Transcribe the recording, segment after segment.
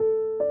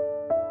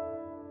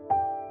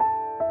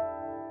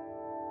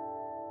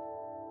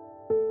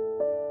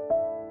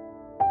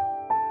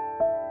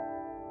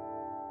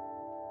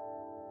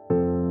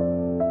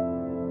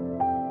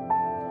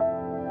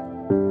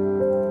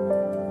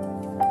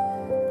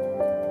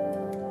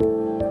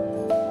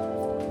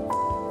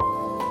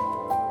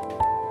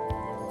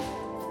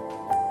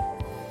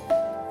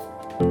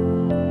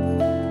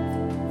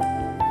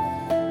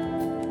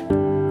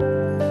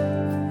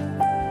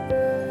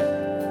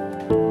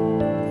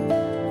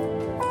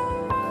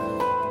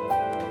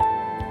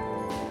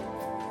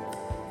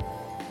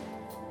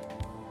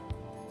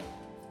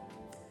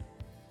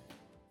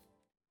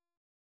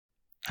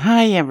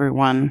Hi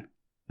everyone,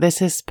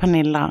 this is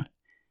Pernilla,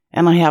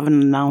 and I have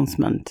an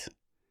announcement.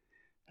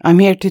 I'm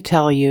here to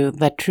tell you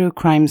that True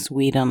Crime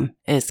Sweden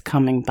is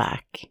coming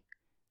back.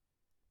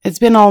 It's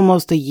been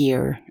almost a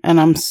year,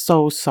 and I'm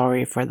so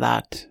sorry for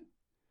that.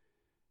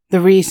 The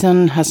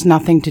reason has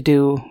nothing to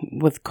do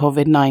with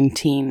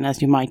COVID-19,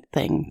 as you might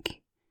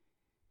think.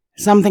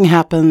 Something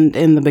happened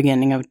in the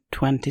beginning of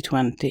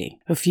 2020,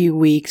 a few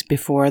weeks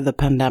before the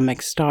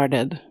pandemic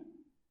started.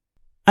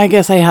 I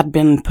guess I had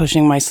been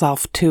pushing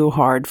myself too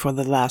hard for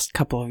the last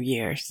couple of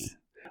years,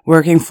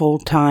 working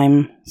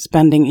full-time,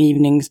 spending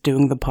evenings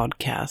doing the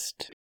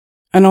podcast,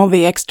 and all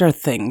the extra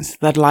things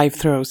that life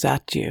throws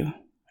at you,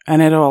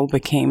 and it all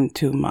became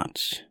too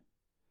much.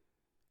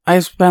 I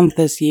spent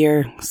this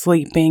year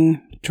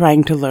sleeping,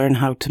 trying to learn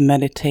how to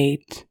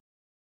meditate,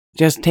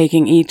 just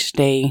taking each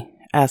day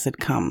as it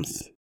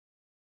comes.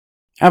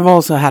 I've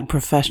also had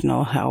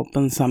professional help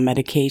and some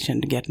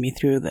medication to get me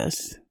through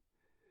this.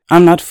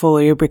 I'm not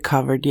fully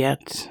recovered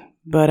yet,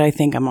 but I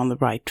think I'm on the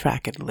right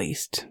track at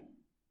least.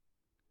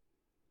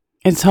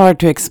 It's hard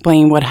to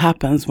explain what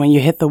happens when you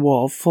hit the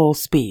wall full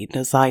speed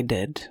as I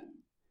did.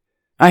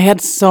 I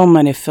had so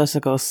many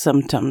physical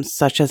symptoms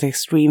such as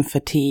extreme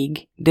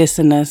fatigue,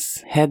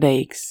 dizziness,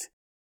 headaches,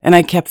 and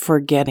I kept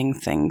forgetting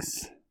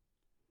things.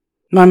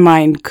 My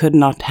mind could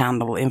not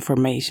handle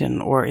information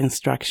or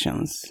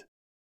instructions.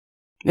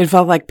 It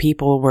felt like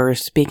people were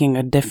speaking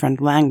a different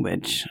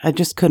language. I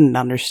just couldn't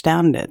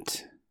understand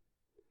it.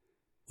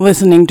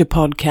 Listening to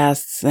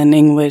podcasts in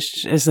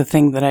English is a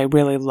thing that I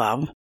really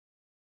love,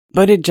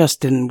 but it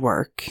just didn't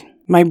work.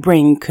 My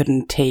brain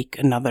couldn't take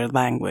another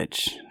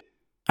language.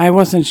 I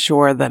wasn't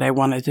sure that I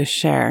wanted to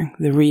share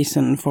the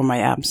reason for my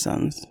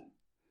absence,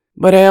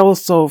 but I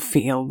also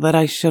feel that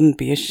I shouldn't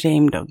be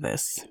ashamed of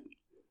this,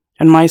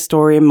 and my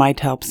story might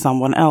help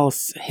someone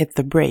else hit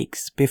the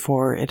brakes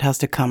before it has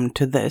to come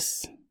to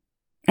this.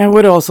 I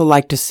would also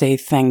like to say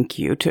thank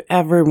you to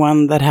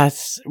everyone that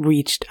has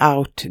reached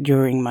out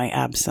during my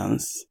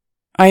absence.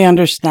 I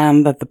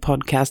understand that the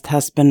podcast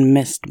has been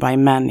missed by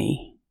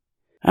many.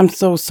 I'm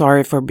so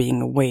sorry for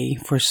being away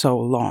for so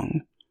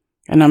long,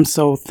 and I'm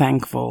so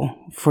thankful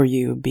for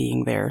you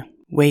being there,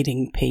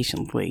 waiting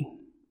patiently.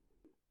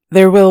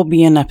 There will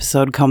be an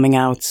episode coming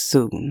out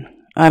soon.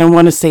 I don't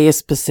want to say a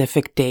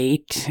specific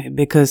date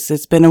because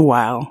it's been a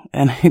while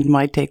and it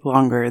might take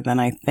longer than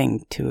I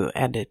think to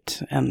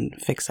edit and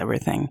fix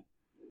everything.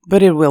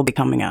 But it will be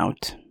coming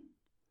out.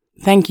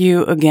 Thank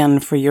you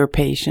again for your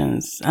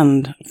patience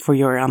and for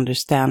your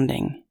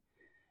understanding.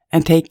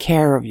 And take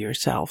care of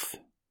yourself.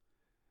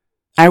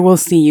 I will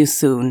see you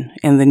soon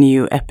in the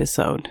new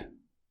episode.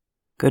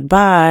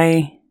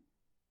 Goodbye.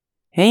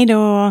 Hej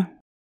då!